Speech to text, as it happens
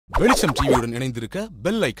வெளிச்சம் டிவியுடன் இணைந்திருக்க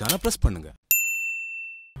பெல் ஐகானை பிரஸ் பண்ணுங்க.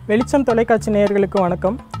 வெளிச்சம் தொலைக்காட்சி நேயர்களுக்கு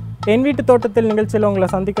வணக்கம். என் வீட்டு தோட்டத்தில் நிகழ்ச்சியில் உங்களை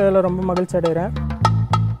சந்திக்கிறதுல ரொம்ப மகிழ்ச்சி அடைகிறேன்.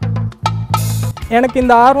 எனக்கு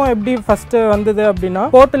இந்த ஆர்வம் எப்படி ஃபஸ்ட்டு வந்தது அப்படின்னா,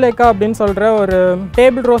 போர்ட்டுலேக்கா அப்படின்னு சொல்கிற ஒரு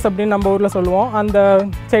டேபிள் ரோஸ் அப்படின்னு நம்ம ஊரில் சொல்லுவோம். அந்த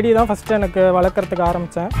செடி தான் ஃபஸ்ட்டு எனக்கு வளர்க்குறதுக்கு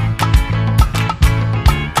ஆரம்பித்தேன்.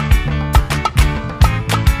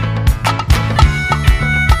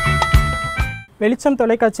 வெளிச்சம்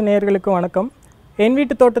தொலைக்காட்சி நேயர்களுக்கு வணக்கம். என்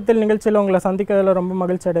வீட்டு தோட்டத்தில் நிகழ்ச்சியில் உங்களை சந்திக்கிறதுல ரொம்ப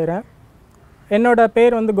மகிழ்ச்சி அடைகிறேன். என்னோடய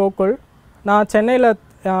பேர் கோகுல். நான் சென்னையில்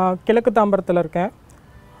கிழக்கு தாம்பரத்தில் இருக்கேன்.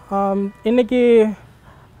 இன்றைக்கி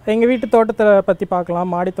எங்கள் வீட்டு தோட்டத்தை பற்றி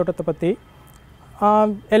பார்க்கலாம், மாடி தோட்டத்தை பற்றி.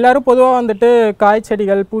 எல்லோரும் பொதுவாக காய்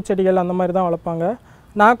செடிகள், பூச்செடிகள் அந்த மாதிரி தான் வளர்ப்பாங்க.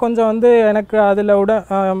 நான் கொஞ்சம் எனக்கு அதில்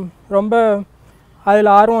ரொம்ப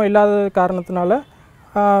அதில் ஆர்வம் இல்லாத காரணத்தினால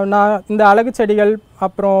நான் இந்த அழகு செடிகள்,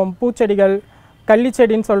 அப்புறம் பூச்செடிகள், கள்ளி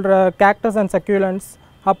செடின்னு சொல்கிற கேக்டஸ் அண்ட் சக்யூலன்ஸ்,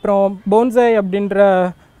 அப்புறம் போன்சாய் அப்படின்ற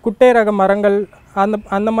குட்டை ரக மரங்கள்,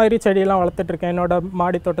 அந்த மாதிரி செடியெல்லாம் வளர்த்துட்ருக்கேன் என்னோடய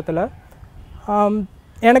மாடி தோட்டத்தில்.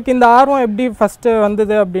 எனக்கு இந்த ஆர்வம் எப்படி ஃபஸ்ட்டு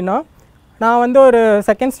வந்தது அப்படின்னா, நான் ஒரு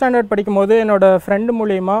செகண்ட் ஸ்டாண்டர்ட் படிக்கும்போது என்னோடய ஃப்ரெண்டு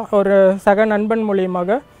மூலியமாக, ஒரு சக நண்பன்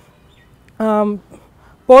மூலியமாக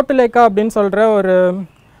போர்ட்டுலேக்கா அப்படின்னு சொல்கிற ஒரு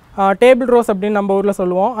டேபிள் ரோஸ் அப்படின்னு நம்ம ஊரில்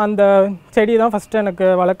சொல்லுவோம், அந்த செடி தான் ஃபஸ்ட்டு எனக்கு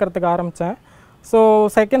வளர்க்குறதுக்கு ஆரம்பித்தேன். ஸோ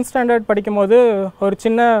செகண்ட் ஸ்டாண்டர்ட் படிக்கும்போது ஒரு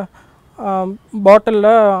சின்ன பாட்டிலில்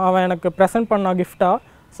அவன் எனக்கு ப்ரெசென்ட் பண்ணான் கிஃப்டாக.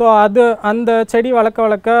 ஸோ அந்த செடி வளர்க்க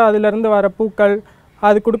வளர்க்க அதிலேருந்து வர பூக்கள்,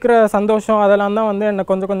 அது கொடுக்குற சந்தோஷம், அதெல்லாம் தான் என்னை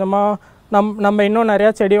கொஞ்சம் கொஞ்சமாக நம்ம இன்னும்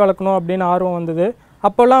நிறையா செடி வளர்க்கணும் அப்படின்னு ஆர்வம் வந்தது.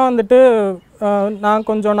 அப்போல்லாம் நான்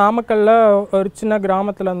கொஞ்சம் நாமக்கல்லில் ஒரு சின்ன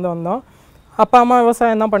கிராமத்துலேருந்து வந்தோம். அப்பா அம்மா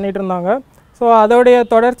விவசாயம் தான் பண்ணிகிட்டு இருந்தாங்க. ஸோ அதோடைய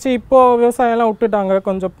தொடர்ச்சி, இப்போது விவசாயம்லாம் விட்டுட்டாங்க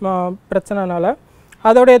கொஞ்சம் பிரச்சனைனால.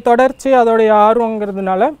 அதோடைய தொடர்ச்சி, அதோடைய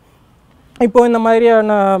ஆர்வங்கிறதுனால இப்போது இந்த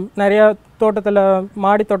மாதிரியான நிறையா தோட்டத்தில்,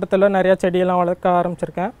 மாடி தோட்டத்தில் நிறையா செடியெல்லாம் வளர்க்க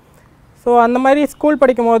ஆரம்பிச்சிருக்கேன். ஸோ அந்த மாதிரி ஸ்கூல்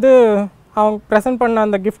படிக்கும்போது அவங்க ப்ரெசென்ட் பண்ண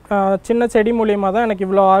அந்த கிஃப்ட், சின்ன செடி மூலியமாக தான் எனக்கு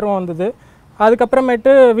இவ்வளோ ஆர்வம் வந்தது.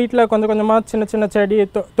 அதுக்கப்புறமேட்டு வீட்டில் கொஞ்சம் கொஞ்சமாக சின்ன சின்ன செடி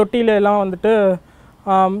தொட்டிலெல்லாம்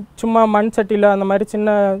சும்மா மண் சட்டியில் அந்த மாதிரி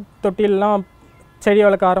சின்ன தொட்டிலெலாம் செடி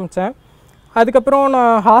வளர்க்க ஆரம்பித்தேன். அதுக்கப்புறம்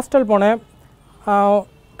நான் ஹாஸ்டல் போனேன்.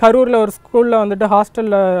 கரூரில் ஒரு ஸ்கூலில்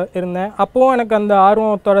ஹாஸ்டலில் இருந்தேன். அப்போவும் எனக்கு அந்த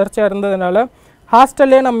ஆர்வம் தொடர்ச்சியாக இருந்ததுனால,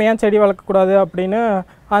 ஹாஸ்டல்லே நம்ம ஏன் செடி வளர்க்கக்கூடாது அப்படின்னு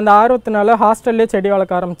அந்த ஆர்வத்தினால ஹாஸ்டல்லே செடி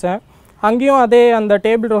வளர்க்க ஆரம்பித்தேன். அங்கேயும் அந்த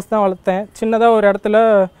டேபிள் ரோஸ் தான் வளர்த்தேன். சின்னதாக ஒரு இடத்துல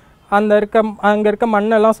அங்கே இருக்க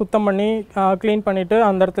மண்ணெல்லாம் சுத்தம் பண்ணி க்ளீன் பண்ணிவிட்டு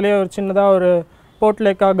அந்த இடத்துலேயே ஒரு சின்னதாக ஒரு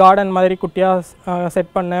போர்ட்லேக்கா கார்டன் மாதிரி குட்டியாக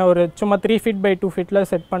செட் பண்ணேன். ஒரு சும்மா 3 feet by 2 feet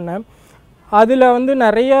செட் பண்ணேன். அதில்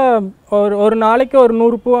நிறைய ஒரு நாளைக்கு ஒரு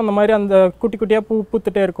 100 பூ அந்த மாதிரி அந்த குட்டி குட்டியாக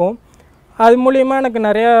பூத்துட்டே இருக்கும். அது மூலிமா எனக்கு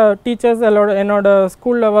நிறையா டீச்சர்ஸ், என்னோடய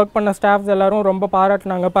ஸ்கூலில் ஒர்க் பண்ண ஸ்டாஃப்ஸ் எல்லோரும் ரொம்ப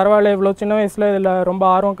பாராட்டினாங்க. பரவாயில்ல, இவ்வளோ சின்ன வயசில் இதில் ரொம்ப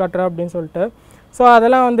ஆர்வம் காட்டுற அப்படின்னு சொல்லிட்டு. ஸோ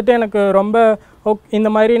அதெல்லாம் எனக்கு ரொம்ப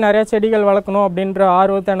இந்த மாதிரி நிறையா செடிகள் வளர்க்கணும் அப்படின்ற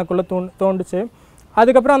ஆர்வத்தை எனக்குள்ளே தோண்டுச்சு.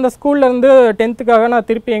 அதுக்கப்புறம் அந்த ஸ்கூல்லேருந்து 10th நான்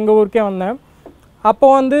திருப்பி எங்கள் ஊருக்கே வந்தேன்.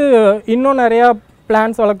 அப்போது இன்னும் நிறையா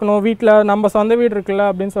பிளான்ஸ் வளர்க்கணும், வீட்டில் நம்ம சொந்த வீடு இருக்குல்ல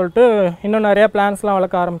அப்படின்னு சொல்லிட்டு இன்னும் நிறையா பிளான்ஸ்லாம்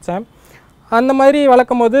வளர்க்க ஆரம்பித்தேன். அந்த மாதிரி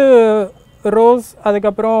வளர்க்கும் போது ரோஸ்,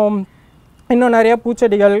 அதுக்கப்புறம் இன்னும் நிறையா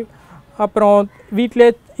பூச்செடிகள், அப்புறம் வீட்டிலே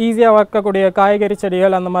ஈஸியாக வளர்க்கக்கூடிய காய்கறி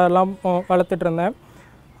செடிகள், அந்த மாதிரிலாம் வளர்த்துட்டு இருந்தேன்.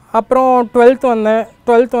 அப்புறம் 12th வந்தேன்.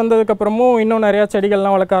 12th வந்ததுக்கப்புறமும் இன்னும் நிறையா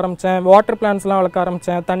செடிகள்லாம் வளர்க்க ஆரம்பித்தேன். வாட்டர் பிளான்ட்ஸ்லாம் வளர்க்க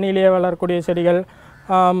ஆரம்பித்தேன். தண்ணியிலேயே வளரக்கூடிய செடிகள்,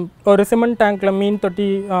 ஒரு சிமெண்ட் டேங்க்கில் மீன்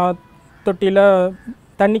தொட்டியில்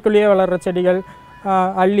தண்ணிக்குள்ளேயே வளர்கிற செடிகள்,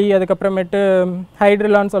 அள்ளி, அதுக்கப்புறமேட்டு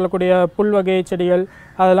ஹைட்ரிலான்னு சொல்லக்கூடிய புல் வகை செடிகள்,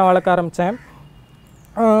 அதெல்லாம் வளர்க்க ஆரம்பித்தேன்.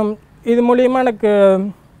 இது மூலிமா எனக்கு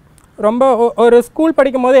ரொம்ப ஒரு ஸ்கூல்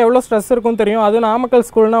படிக்கும் போது எவ்வளோ ஸ்ட்ரெஸ் இருக்கும் தெரியும். அதுவும் நாமக்கல்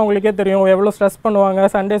ஸ்கூல்னால் உங்களுக்கே தெரியும் எவ்வளோ ஸ்ட்ரெஸ் பண்ணுவாங்க.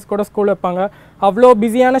 சண்டேஸ் கூட ஸ்கூல் வைப்பாங்க. அவ்வளோ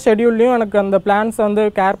பிஸியான ஷெடியூல்லையும் எனக்கு அந்த பிளான்ஸை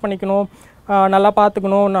கேர் பண்ணிக்கணும், நல்லா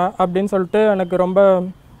பார்த்துக்கணும் அப்படின்னு சொல்லிட்டு எனக்கு ரொம்ப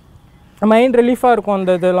மைண்ட் ரிலீஃபாக இருக்கும்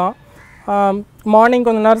அந்த இதெல்லாம். மார்னிங்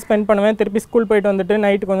கொஞ்சம் நேரம் ஸ்பெண்ட் பண்ணுவேன், திருப்பி ஸ்கூல் போயிட்டு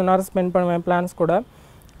நைட்டு கொஞ்சம் நேரம் ஸ்பெண்ட் பண்ணுவேன் பிளான்ஸ் கூட.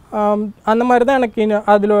 அந்த மாதிரி தான் எனக்கு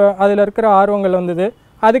அதில் இருக்கிற ஆர்வங்கள் வந்தது.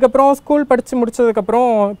 அதுக்கப்புறம் ஸ்கூல் படித்து முடித்ததுக்கப்புறம்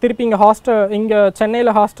திருப்பி இங்கே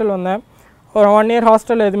சென்னையில் ஹாஸ்டல் வந்தேன். ஒரு 1 year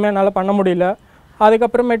ஹாஸ்டலில் எதுவுமே என்னால் பண்ண முடியல.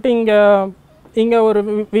 அதுக்கப்புறமேட்டு இங்கே ஒரு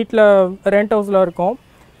வீட்டில் ரெண்ட் ஹவுஸில் இருக்கோம்.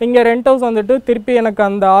 இங்கே ரெண்ட் ஹவுஸ் திருப்பி எனக்கு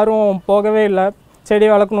அந்த ஆர்வம் போகவே இல்லை. செடி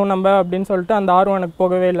வளர்க்கணும் நம்ம அப்படின்னு சொல்லிட்டு அந்த ஆர்வம் எனக்கு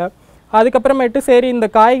போகவே இல்லை. அதுக்கப்புறமேட்டு சரி, இந்த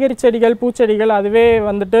காய்கறி செடிகள், பூச்செடிகள், அதுவே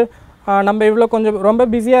நம்ம இவ்வளோ கொஞ்சம் ரொம்ப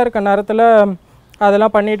பிஸியாக இருக்க நேரத்தில்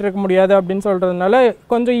அதெல்லாம் பண்ணிகிட்டு இருக்க முடியாது அப்படின்னு சொல்கிறதுனால,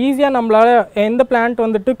 கொஞ்சம் ஈஸியாக நம்மளால் எந்த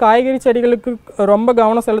பிளான்ட் காய்கறி செடிகளுக்கு ரொம்ப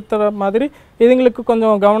கவனம் செலுத்துகிற மாதிரி இதுங்களுக்கு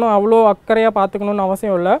கொஞ்சம் கவனம் அவ்வளோ அக்கறையாக பார்த்துக்கணுன்னு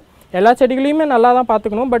அவசியம் இல்லை. எல்லா செடிகளையுமே நல்லா தான்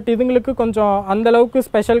பார்த்துக்கணும். பட் இதுங்களுக்கு கொஞ்சம் அந்தளவுக்கு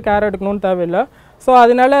ஸ்பெஷல் கேர் எடுக்கணும்னு தேவையில்லை. ஸோ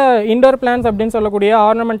அதனால இண்டோர் பிளான்ஸ் அப்படின்னு சொல்லக்கூடிய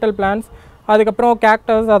ஆர்னமெண்டல் பிளான்ஸ், அதுக்கப்புறம்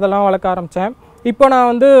கேக்டஸ் அதெல்லாம் வளர்க்க ஆரம்பித்தேன். இப்போ நான்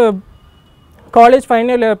வந்து காலேஜ்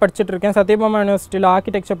ஃபைனல் இயர் படிச்சுட்ருக்கேன், சத்யபாமா யூனிவர்சிட்டியில்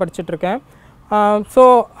ஆர்கிடெக்சர் படிச்சுட்ருக்கேன். ஸோ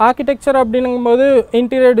ஆர்கிடெக்சர் அப்படிங்கும்போது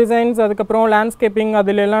இன்டீரியர் டிசைன்ஸ், அதுக்கப்புறம் லேண்ட்ஸ்கேப்பிங்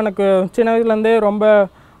அதுலெல்லாம் எனக்கு சின்ன வயசுலேருந்தே ரொம்ப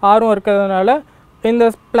ஆர்வம் இருக்கிறதுனால இந்த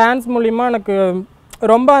பிளான்ஸ் மூலிமா எனக்கு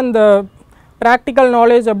ரொம்ப அந்த ப்ராக்டிக்கல்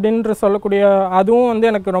நாலேஜ் அப்படின்ற சொல்லக்கூடிய அதுவும் வந்து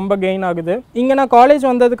எனக்கு ரொம்ப கெயின் ஆகுது. இங்கே நான் காலேஜ்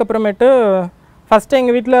வந்ததுக்கப்புறமேட்டு ஃபஸ்ட்டு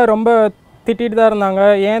எங்கள் வீட்டில் ரொம்ப திட்டிகிட்டு தான் இருந்தாங்க,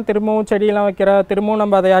 ஏன் திரும்பவும் செடியெல்லாம் வைக்கிற, திரும்பவும்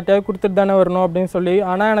நம்ம அதை யார்ட்டையாவது கொடுத்துட்டு தானே வரணும் அப்படின்னு சொல்லி.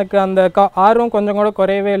 ஆனால் எனக்கு அந்த ஆர்வம் கொஞ்சம் கூட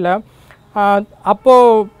குறையவே இல்லை.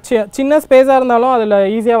 அப்போது சின்ன ஸ்பேஸாக இருந்தாலும் அதில்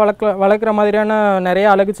ஈஸியாக வளர்க்குற மாதிரியான நிறைய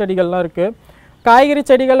அழகு செடிகள்லாம் இருக்குது. காய்கறி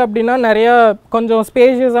செடிகள் அப்படின்னா நிறையா கொஞ்சம்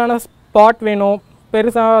ஸ்பேஷியஸான ஸ்பாட் வேணும்,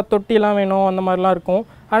 பெருசாக தொட்டிலாம் வேணும், அந்த மாதிரிலாம் இருக்கும்.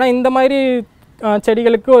 ஆனால் இந்த மாதிரி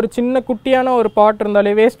செடிகளுக்கு ஒரு சின்ன குட்டியான ஒரு பாட்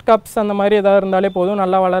இருந்தாலே, வேஸ்ட் கப்ஸ் அந்த மாதிரி எதாவது இருந்தாலே போதும்,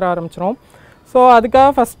 நல்லா வளர ஆரம்பிச்சிடும். ஸோ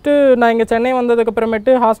அதுக்காக ஃபஸ்ட்டு நான் இங்கே சென்னை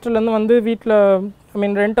வந்ததுக்கப்புறமேட்டு ஹாஸ்டல்லேருந்து வந்து வீட்டில்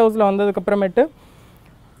ரெண்ட் ஹவுஸில் வந்ததுக்கப்புறமேட்டு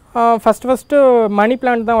ஃபஸ்ட்டு மணி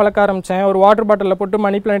பிளான்ட் தான் வளர்க்க ஆரம்பித்தேன். ஒரு வாட்டர் பாட்டிலில் போட்டு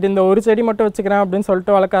மணி பிளான்ட் இந்த ஒரு செடி மட்டும் வச்சுக்கிறேன் அப்படின்னு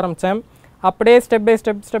சொல்லிட்டு வளர்க்க ஆரம்பித்தேன். அப்படியே ஸ்டெப் பை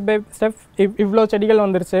ஸ்டெப் இவ்வளோ செடிகள்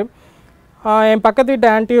வந்துருச்சு. என் பக்கத்து வீட்டு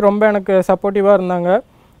ஆன்ட்டியும் ரொம்ப எனக்கு சப்போர்ட்டிவாக இருந்தாங்க.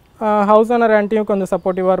 ஹவுஸ் ஓனர் ஆன்ட்டியும் கொஞ்சம்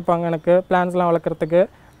சப்போர்ட்டிவாக இருப்பாங்க எனக்கு பிளான்ஸ்லாம் வளர்க்குறதுக்கு.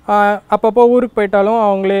 அப்பப்போ ஊருக்கு போயிட்டாலும்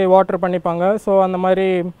அவங்களே வாட்டர் பண்ணிப்பாங்க. ஸோ அந்த மாதிரி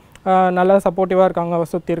நல்லா சப்போர்ட்டிவாக இருக்காங்க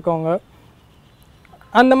சுற்றி இருக்கவங்க.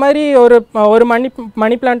 அந்த மாதிரி ஒரு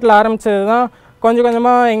மணி பிளான்ட்டில் ஆரம்பித்தது தான் கொஞ்சம்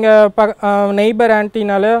கொஞ்சமாக எங்கள் நெய்பர்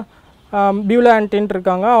ஆன்ட்டினால பியூலா ஆன்ட்டின்ட்டு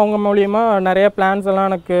இருக்காங்க, அவங்க மூலியமாக நிறைய பிளான்ஸ் எல்லாம்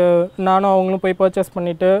எனக்கு நானும் அவங்களும் போய் பர்ச்சேஸ்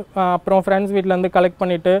பண்ணிவிட்டு அப்புறம் ஃப்ரெண்ட்ஸ் வீட்டிலேருந்து கலெக்ட்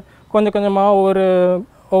பண்ணிவிட்டு கொஞ்சம் கொஞ்சமாக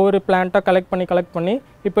ஒவ்வொரு பிளான்ட்டாக கலெக்ட் பண்ணி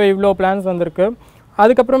இப்போ இவ்வளோ பிளான்ஸ் வந்திருக்கு.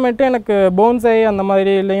 அதுக்கப்புறமேட்டு எனக்கு போன்சை அந்த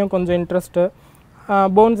மாதிரிலேயும் கொஞ்சம் இன்ட்ரெஸ்ட்டு.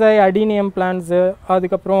 போன்சை, அடீனியம் பிளான்ஸு,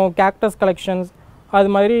 அதுக்கப்புறம் கேக்டஸ் கலெக்ஷன்ஸ், அது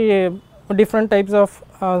மாதிரி different types of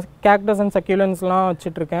cactus and சக்யூலன்ஸ்லாம்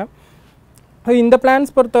வச்சிட்ருக்கேன். இந்த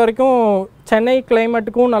பிளான்ஸ் பொறுத்த வரைக்கும் சென்னை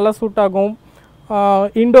கிளைமேட்டுக்கும் நல்லா சூட் ஆகும்.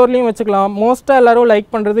 இன்டோர்லேயும் வச்சுக்கலாம். மோஸ்ட்டாக எல்லோரும்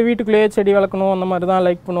லைக் பண்ணுறது வீட்டுக்குள்ளேயே செடி வளர்க்கணும் அந்த மாதிரி தான்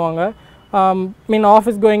லைக் பண்ணுவாங்க.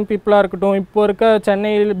 ஆஃபீஸ் கோயிங் பீப்புளாக இருக்கட்டும், இப்போ இருக்க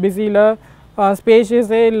சென்னையில் பிஸியில்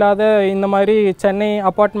ஸ்பேஷியஸே இல்லாத இந்த மாதிரி சென்னை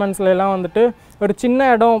அப்பார்ட்மெண்ட்ஸ்லாம் வந்துட்டு ஒரு சின்ன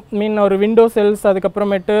இடம், ஒரு விண்டோ செல்ஸ்,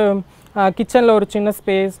 அதுக்கப்புறமேட்டு கிச்சனில் ஒரு சின்ன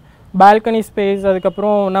ஸ்பேஸ், பால்கனி ஸ்பேஸ்,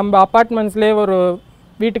 அதுக்கப்புறம் நம்ம அப்பார்ட்மெண்ட்ஸ்லேயே ஒரு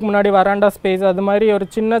வீட்டுக்கு முன்னாடி வராண்டா ஸ்பேஸ், அது மாதிரி ஒரு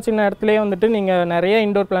சின்ன இடத்துலேயே வந்துட்டு நீங்கள் நிறைய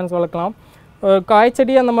இன்டோர் பிளான்ஸ் வளர்க்கலாம்.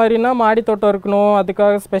 காய்ச்செடி அந்த மாதிரினா மாடி தோட்டம் இருக்கணும்,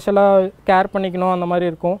 அதுக்காக ஸ்பெஷலாக கேர் பண்ணிக்கணும், அந்த மாதிரி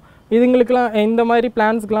இருக்கும். இதுங்களுக்கெலாம் இந்த மாதிரி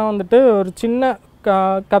பிளான்ஸ்க்கெலாம் வந்துட்டு ஒரு சின்ன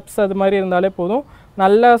கப்ஸ் அது மாதிரி இருந்தாலே போதும்,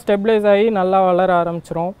 நல்லா ஸ்டெபிளைஸ் ஆகி நல்லா வளர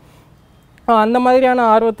ஆரம்பிச்சிரும். அந்த மாதிரியான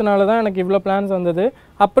ஆர்வத்தினால தான் எனக்கு இவ்வளோ பிளான்ஸ் வந்தது.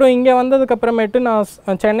 அப்புறம் இங்கே வந்ததுக்கப்புறமேட்டு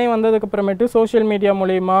நான் சென்னை வந்ததுக்கப்புறமேட்டு சோஷியல் மீடியா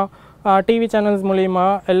மூலிமா, டிவி சேனல்ஸ் மூலிமா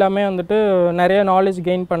எல்லாமே வந்துட்டு நிறைய நாலேஜ்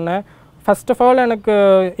கெயின் பண்ணேன். ஃபர்ஸ்ட் ஆஃப் ஆல் எனக்கு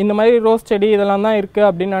இந்த மாதிரி ரோஸ் செடி இதெல்லாம் தான் இருக்குது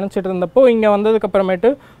அப்படின்னு நினச்சிட்டு இருந்தப்போ இங்கே வந்ததுக்கப்புறமேட்டு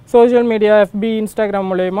சோஷியல் மீடியா, எஃபி, இன்ஸ்டாகிராம்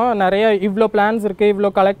மூலயமா நிறைய இவ்வளோ பிளான்ஸ் இருக்குது, இவ்வளோ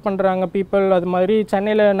கலெக்ட் பண்ணுறாங்க பீப்புள், அது மாதிரி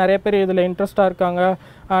சென்னையில் நிறைய பேர் இதில் இன்ட்ரெஸ்ட்டாக இருக்காங்க,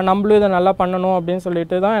 நம்மளும் இதை நல்லா பண்ணணும் அப்படின்னு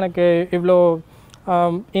சொல்லிட்டு தான் எனக்கு இவ்வளோ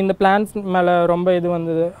இந்த பிளான்ஸ் மேலே ரொம்ப இது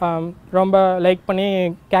வந்தது. ரொம்ப லைக் பண்ணி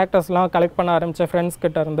கேக்டஸ்லாம் கலெக்ட் பண்ண ஆரம்பித்தேன்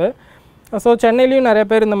ஃப்ரெண்ட்ஸ்கிட்ட இருந்து. ஸோ சென்னையிலையும் நிறைய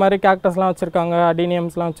பேர் இந்த மாதிரி கேக்டஸ்லாம் வச்சுருக்காங்க,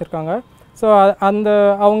 அடீனியம்ஸ்லாம் வச்சுருக்காங்க. ஸோ அந்த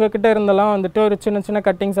அவங்கக்கிட்ட இருந்தெல்லாம் வந்துட்டு ஒரு சின்ன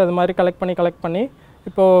கட்டிங்ஸ் அது மாதிரி கலெக்ட் பண்ணி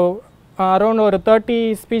இப்போது அரௌண்ட் ஒரு 30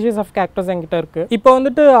 ஸ்பீஷீஸ் ஆஃப் கேக்டஸ் என்கிட்ட இருக்குது. இப்போ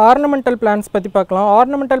வந்துட்டு ஆர்னமெண்டல் பிளான்ஸ் பற்றி பார்க்கலாம்.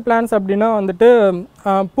 ஆர்னமெண்டல் பிளான்ஸ் அப்படின்னா வந்துட்டு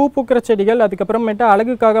பூ பூக்கிற செடிகள், அதுக்கப்புறமேட்டு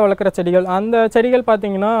அழகுக்காக வளர்க்குற செடிகள். அந்த செடிகள்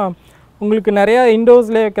பார்த்திங்கன்னா உங்களுக்கு நிறையா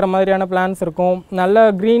இண்டோர்ஸ்லேயே வைக்கிற மாதிரியான பிளான்ஸ் இருக்கும், நல்ல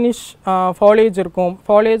க்ரீனிஷ் ஃபாலேஜ் இருக்கும்.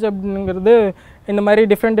 ஃபாலேஜ் அப்படிங்கிறது இந்த மாதிரி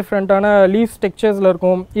டிஃப்ரெண்ட்டான லீவ்ஸ் டெக்ஸ்சர்ஸில்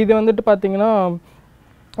இருக்கும். இது வந்துட்டு பார்த்திங்கன்னா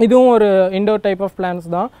இதுவும் ஒரு இண்டோர் டைப் ஆஃப் பிளான்ஸ்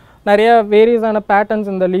தான். நிறையா வேரியஸான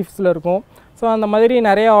பேட்டர்ன்ஸ் இந்த லீவ்ஸில் இருக்கும். ஸோ அந்த மாதிரி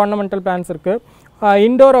நிறைய ஆர்னமெண்டல் பிளான்ஸ் இருக்குது.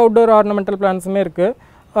 இண்டோர் அவுட்டோர் ஆர்னமெண்டல் பிளான்ஸுமே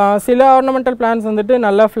இருக்குது. சில ஆர்னமெண்டல் பிளான்ஸ் வந்துட்டு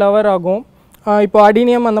நல்லா ஃப்ளவர் ஆகும். இப்போ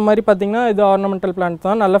அடீனியம் அந்த மாதிரி பார்த்திங்கன்னா இது ஆர்னமெண்டல் பிளான்ஸ்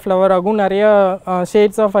தான், நல்ல ஃப்ளவர் ஆகும். நிறையா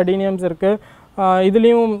ஷேட்ஸ் ஆஃப் அடீனியம்ஸ் இருக்குது.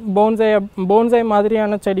 இதுலேயும் போன்சை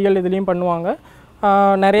மாதிரியான செடிகள் இதுலேயும் பண்ணுவாங்க.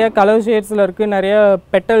 நிறைய கலர் ஷேட்ஸில் இருக்குது, நிறைய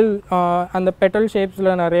பெட்டல், அந்த பெட்டல்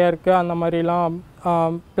ஷேப்ஸில் நிறையா இருக்குது. அந்த மாதிரிலாம்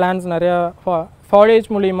பிளான்ஸ் நிறையா ஃபாலேஜ்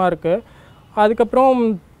மூலியமாக இருக்குது. அதுக்கப்புறம்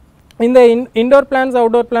இந்த இண்டோர் பிளான்ஸ்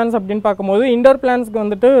அவுட்டோர் பிளான்ஸ் அப்படின்னு பார்க்கும்போது இண்டோர் பிளான்ஸ்க்கு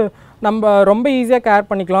வந்துட்டு நம்ம ரொம்ப ஈஸியாக கேர்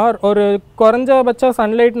பண்ணிக்கலாம். ஒரு குறைஞ்சபட்ச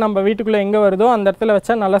சன்லைட் நம்ம வீட்டுக்குள்ளே எங்கே வருதோ அந்த இடத்துல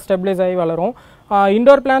வச்சா நல்லா ஸ்டெபிளைஸ் ஆகி வளரும்.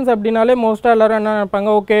 இண்டோர் பிளான்ஸ் அப்படின்னாலே மோஸ்ட்டாக எல்லோரும் என்ன நினைப்பாங்க,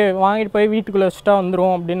 ஓகே வாங்கிட்டு போய் வீட்டுக்குள்ளே வச்சுட்டா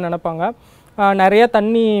வந்துடும் அப்படின்னு நினைப்பாங்க. நிறையா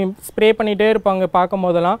தண்ணி ஸ்ப்ரே பண்ணிகிட்டே இருப்பாங்க பார்க்கும்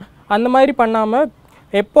போதெல்லாம். அந்த மாதிரி பண்ணாமல்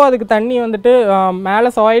எப்போ அதுக்கு தண்ணி வந்துட்டு மேலே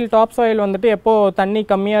சாயில் டாப் சாயில் வந்துட்டு எப்போ தண்ணி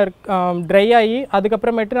கம்மியாக ட்ரை ஆகி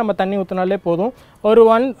அதுக்கப்புறமேட்டு நம்ம தண்ணி ஊற்றினாலே போதும்.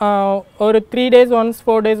 ஒரு 3 days once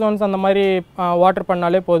 4 days once அந்த மாதிரி வாட்டர்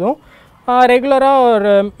பண்ணாலே போதும். ரெகுலராக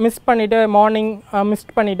ஒரு மிஸ்ட் பண்ணிவிட்டு மார்னிங்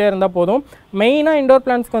மிஸ்ட் பண்ணிகிட்டே இருந்தால் போதும். மெயினாக இண்டோர்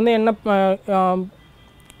பிளான்ட்ஸ்க்கு வந்து என்ன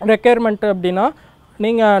ரெக்யர்மெண்ட் அப்படின்னா,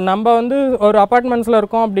 நம்ம வந்து ஒரு அப்பார்ட்மெண்ட்ஸில்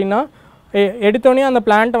இருக்கோம் அப்படின்னா எடுத்தோடனே அந்த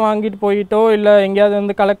பிளான்ட்டை வாங்கிட்டு போயிட்டோ இல்லை எங்கேயாவது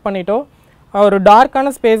வந்து கலெக்ட் பண்ணிட்டோ ஒரு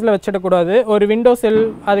டார்க்கான ஸ்பேஸில் வச்சிடக்கூடாது. ஒரு விண்டோ செல்,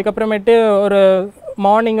 அதுக்கப்புறமேட்டு ஒரு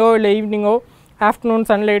மார்னிங்கோ இல்லை ஈவினிங்கோ ஆஃப்டர்நூன்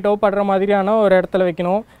சன்லைட்டோ படுற மாதிரியான ஒரு இடத்துல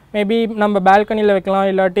வைக்கணும். மேபி நம்ம பால்கனியில் வைக்கலாம்.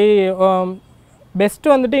 இல்லாட்டி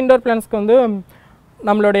பெஸ்ட்டு வந்துட்டு இண்டோர் பிளான்ட்ஸ்க்கு வந்து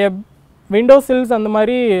நம்மளுடைய விண்டோ சில்ஸ் அந்த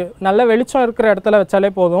மாதிரி நல்ல வெளிச்சம் இருக்கிற இடத்துல வச்சாலே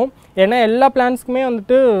போதும். ஏன்னா எல்லா பிளான்ட்ஸ்க்குமே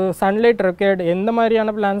வந்துட்டு சன்லைட் ரெக்யர்டு. எந்த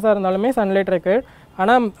மாதிரியான பிளான்ஸாக இருந்தாலுமே சன்லைட் ரெக்யர்டு.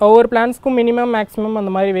 ஆனால் ஒவ்வொரு பிளான்ட்ஸ்க்கும் மினிமம் மேக்ஸிமம்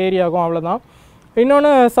அந்த மாதிரி வேரி ஆகும், அவ்வளோதான்.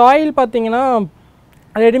 இன்னொன்று சாயில் பார்த்திங்கன்னா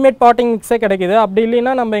ரெடிமேட் பாட்டிங் மிக்ஸே கிடைக்கிது. அப்படி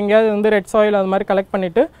இல்லைன்னா நம்ம எங்கேயாவது வந்து ரெட் சாயில் அது மாதிரி கலெக்ட்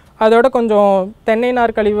பண்ணிவிட்டு அதோட கொஞ்சம் தென்னை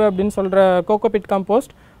நார் கழிவு அப்படின்னு சொல்கிற கோகோபிட்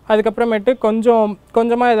கம்போஸ்ட், அதுக்கப்புறமேட்டு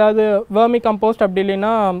கொஞ்சமாக ஏதாவது வேர்மி கம்போஸ்ட், அப்படி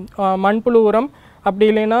இல்லைன்னா மண்புழு உரம், அப்படி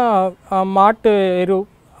இல்லைன்னா மாட்டு எரு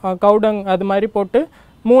கவுடங் அது மாதிரி போட்டு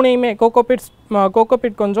மூணையுமே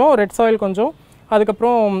கோகோபிட் கொஞ்சம், ரெட் சாயில் கொஞ்சம்,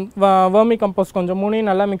 அதுக்கப்புறம் வேர்மி கம்போஸ்ட் கொஞ்சம்,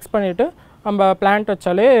 மூணையும் நல்லா மிக்ஸ் பண்ணிவிட்டு நம்ம பிளான்ட்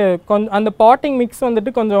வச்சாலே அந்த பாட்டிங் மிக்ஸ்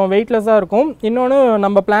வந்துட்டு கொஞ்சம் வெயிட்லெஸ்ஸாக இருக்கும். இன்னொன்று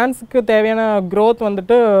நம்ம பிளான்ட்ஸுக்கு தேவையான க்ரோத்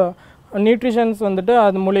வந்துட்டு நியூட்ரிஷன்ஸ் வந்துட்டு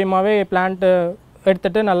அது மூலியமாகவே பிளான்ட்டு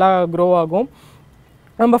எடுத்துகிட்டு நல்லா க்ரோ ஆகும்.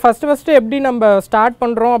 நம்ம ஃபஸ்ட்டு எப்படி நம்ம ஸ்டார்ட்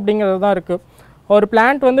பண்ணுறோம் அப்படிங்கிறது தான் இருக்குது. ஒரு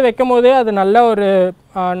பிளான்ட் வந்து வைக்கும் போதே அது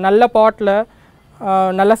நல்ல பாட்டில்,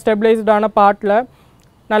 நல்ல ஸ்டெபிளைஸ்டான பாட்டில்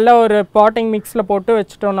நல்ல ஒரு பாட்டிங் மிக்ஸில் போட்டு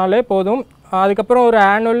வச்சிட்டோம்னாலே போதும். அதுக்கப்புறம் ஒரு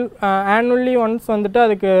ஆனுவல்லி ஒன்ஸ் வந்துட்டு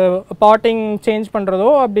அதுக்கு பாட்டிங் சேஞ்ச் பண்ணுறதோ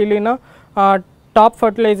அப்படி இல்லைன்னா டாப்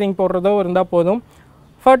ஃபர்டிலைசிங் போடுறதோ இருந்தால் போதும்.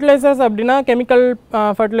 ஃபர்டிலைசர்ஸ் அப்படின்னா கெமிக்கல்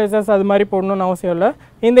ஃபர்டிலைசர்ஸ் அது மாதிரி போடணும்னு அவசியம் இல்லை.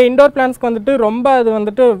 இந்த இண்டோர் பிளான்ட்ஸ்க்கு வந்துட்டு ரொம்ப அது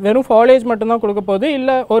வந்துட்டு வெறும் ஃபாலேஜ் மட்டும்தான் கொடுக்க போகுது.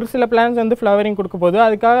 இல்லை ஒரு சில பிளான்ட்ஸ் வந்து ஃப்ளவரிங் கொடுக்க போகுது.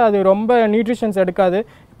 அதுக்காக அது ரொம்ப நியூட்ரிஷன்ஸ் எடுக்காது.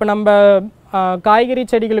 இப்போ நம்ம காய்கறி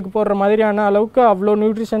செடிகளுக்கு போடுற மாதிரியான அளவுக்கு அவ்வளோ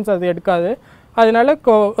நியூட்ரிஷன்ஸ் அது எடுக்காது. அதனால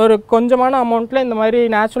ஒரு கொஞ்சமான அமௌண்ட்டில் இந்த மாதிரி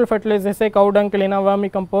நேச்சுரல் ஃபர்டிலைசர்ஸே கவுடங் இல்லைனா வேர்மி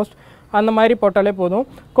கம்போஸ்ட் அந்த மாதிரி போட்டாலே போதும்.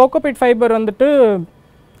 கோகோபிட் ஃபைபர் வந்துட்டு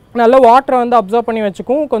நல்லா வாட்டரை வந்து அப்சர்வ் பண்ணி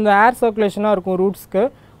வச்சுக்கும். கொஞ்சம் ஏர் சர்க்குலேஷனாக இருக்கும் ரூட்ஸ்க்கு.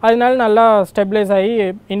 அதனால நல்லா ஸ்டெபிளைஸ் ஆகி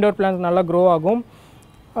இண்டோர் பிளான்ஸ் நல்லா க்ரோ ஆகும்.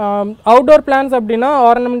 அவுட்டோர் பிளான்ஸ் அப்படின்னா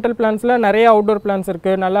ஆர்னமெண்டல் பிளான்ஸில் நிறைய அவுட்டோர் பிளான்ஸ்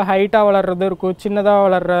இருக்குது. நல்லா ஹைட்டாக வளர்றது இருக்குது, சின்னதாக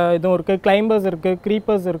வளர்கிற இதுவும் இருக்குது, கிளைம்பர்ஸ் இருக்குது,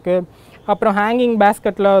 க்ரீப்பர்ஸ் இருக்குது, அப்புறம் ஹேங்கிங்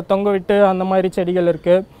பேஸ்கெட்டில் தொங்க விட்டு அந்த மாதிரி செடிகள்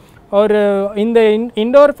இருக்குது. இந்த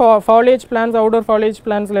இண்டோர் ஃபாலேஜ் பிளான்ஸ், அவுட்டோர் ஃபாலேஜ்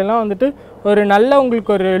பிளான்ஸ்லாம் வந்துட்டு ஒரு நல்ல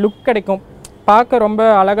உங்களுக்கு ஒரு லுக் கிடைக்கும். பார்க்க ரொம்ப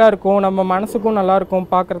அழகாக இருக்கும், நம்ம மனசுக்கும் நல்லாயிருக்கும்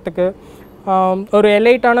பார்க்குறதுக்கு. ஒரு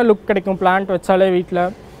எலைட்டான லுக் கிடைக்கும் பிளான்ட் வச்சாலே வீட்டில்.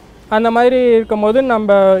 அந்த மாதிரி இருக்கும்போது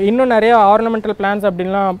நம்ம இன்னும் நிறையா ஆர்னமெண்டல் பிளான்ஸ்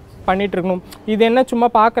அப்படின்லாம் பண்ணிகிட்ருக்கணும். இது என்ன சும்மா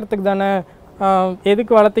பார்க்குறதுக்கு தானே,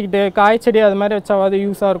 எதுக்கு வளர்த்துக்கிட்டு காய்ச்செடி அது மாதிரி வச்சாவது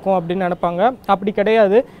யூஸாக இருக்கும் அப்படின்னு நினைப்பாங்க. அப்படி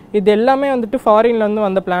கிடையாது. இது எல்லாமே வந்துட்டு ஃபாரின்லேருந்து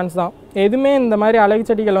வந்த பிளான்ஸ் தான். எதுவுமே இந்த மாதிரி அழகு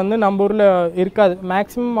செடிகள் வந்து நம்ம ஊரில் இருக்காது,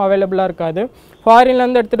 மேக்ஸிமம் அவைலபிளாக இருக்காது.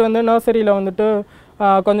 ஃபாரின்லேருந்து எடுத்துகிட்டு வந்து நர்சரியில் வந்துட்டு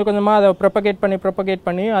கொஞ்சம் கொஞ்சமாக அதை ப்ரொப்பகேட்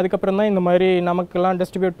பண்ணி அதுக்கப்புறம் தான் இந்த மாதிரி நமக்கெல்லாம்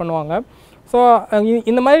டிஸ்ட்ரிபியூட் பண்ணுவாங்க. ஸோ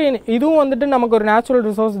இந்த மாதிரி இதுவும் வந்துட்டு நமக்கு ஒரு நேச்சுரல்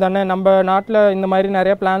ரிசோர்ஸ் தானே. நம்ம நாட்டில் இந்த மாதிரி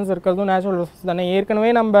நிறைய பிளான்ஸ் இருக்கிறதும் நேச்சுரல் ரிசோர்ஸ் தானே.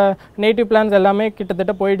 ஏற்கனவே நம்ம நேட்டிவ் பிளான்ஸ் எல்லாமே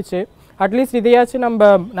கிட்டத்தட்ட போயிடுச்சு. அட்லீஸ்ட் இதையாச்சும்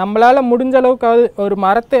நம்மளால் முடிஞ்ச அளவுக்காவது ஒரு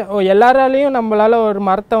மரத்தை, எல்லாராலையும் நம்மளால் ஒரு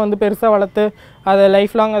மரத்தை வந்து பெருசாக வளர்த்து அதை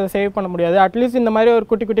லைஃப் லாங் அதை சேவ் பண்ண முடியாது. அட்லீஸ்ட் இந்த மாதிரி ஒரு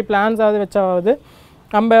குட்டி குட்டி பிளான்ஸாவது வச்சாவது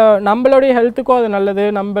நம்மளுடைய ஹெல்த்துக்கும் அது நல்லது.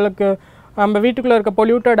 நம்ம வீட்டுக்குள்ளே இருக்க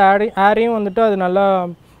பொல்யூட்டட் ஏரையும் வந்துட்டு அது நல்லா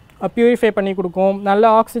பியூரிஃபை பண்ணி கொடுக்கும், நல்ல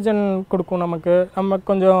ஆக்சிஜன் கொடுக்கும், நமக்கு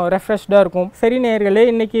கொஞ்சம் ரெஃப்ரெஷ்டாக இருக்கும். சரி நேயர்களே,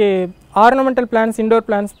 இன்றைக்கி ornamental plants, indoor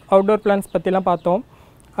plans, outdoor plans பற்றிலாம் பார்த்தோம்.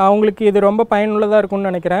 உங்களுக்கு இது ரொம்ப பயனுள்ளதாக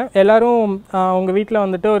இருக்கும்னு நினைக்கிறேன். எல்லோரும் உங்கள் வீட்டில்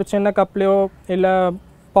வந்துட்டு ஒரு சின்ன கப்லேயோ இல்லை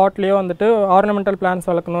பாட்லேயோ வந்துட்டு ஆர்னமெண்டல்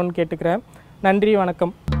பிளான்ஸ் வளர்க்கணும்னு கேட்டுக்கிறேன். நன்றி,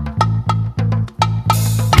 வணக்கம்.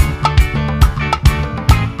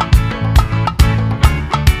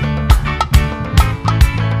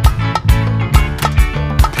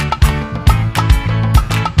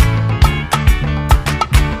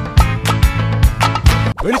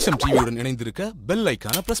 வெளிச்சம் டிவியுடன் இணைந்திருக்க பெல்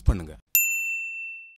ஐகானை பிரஸ் பண்ணுங்க.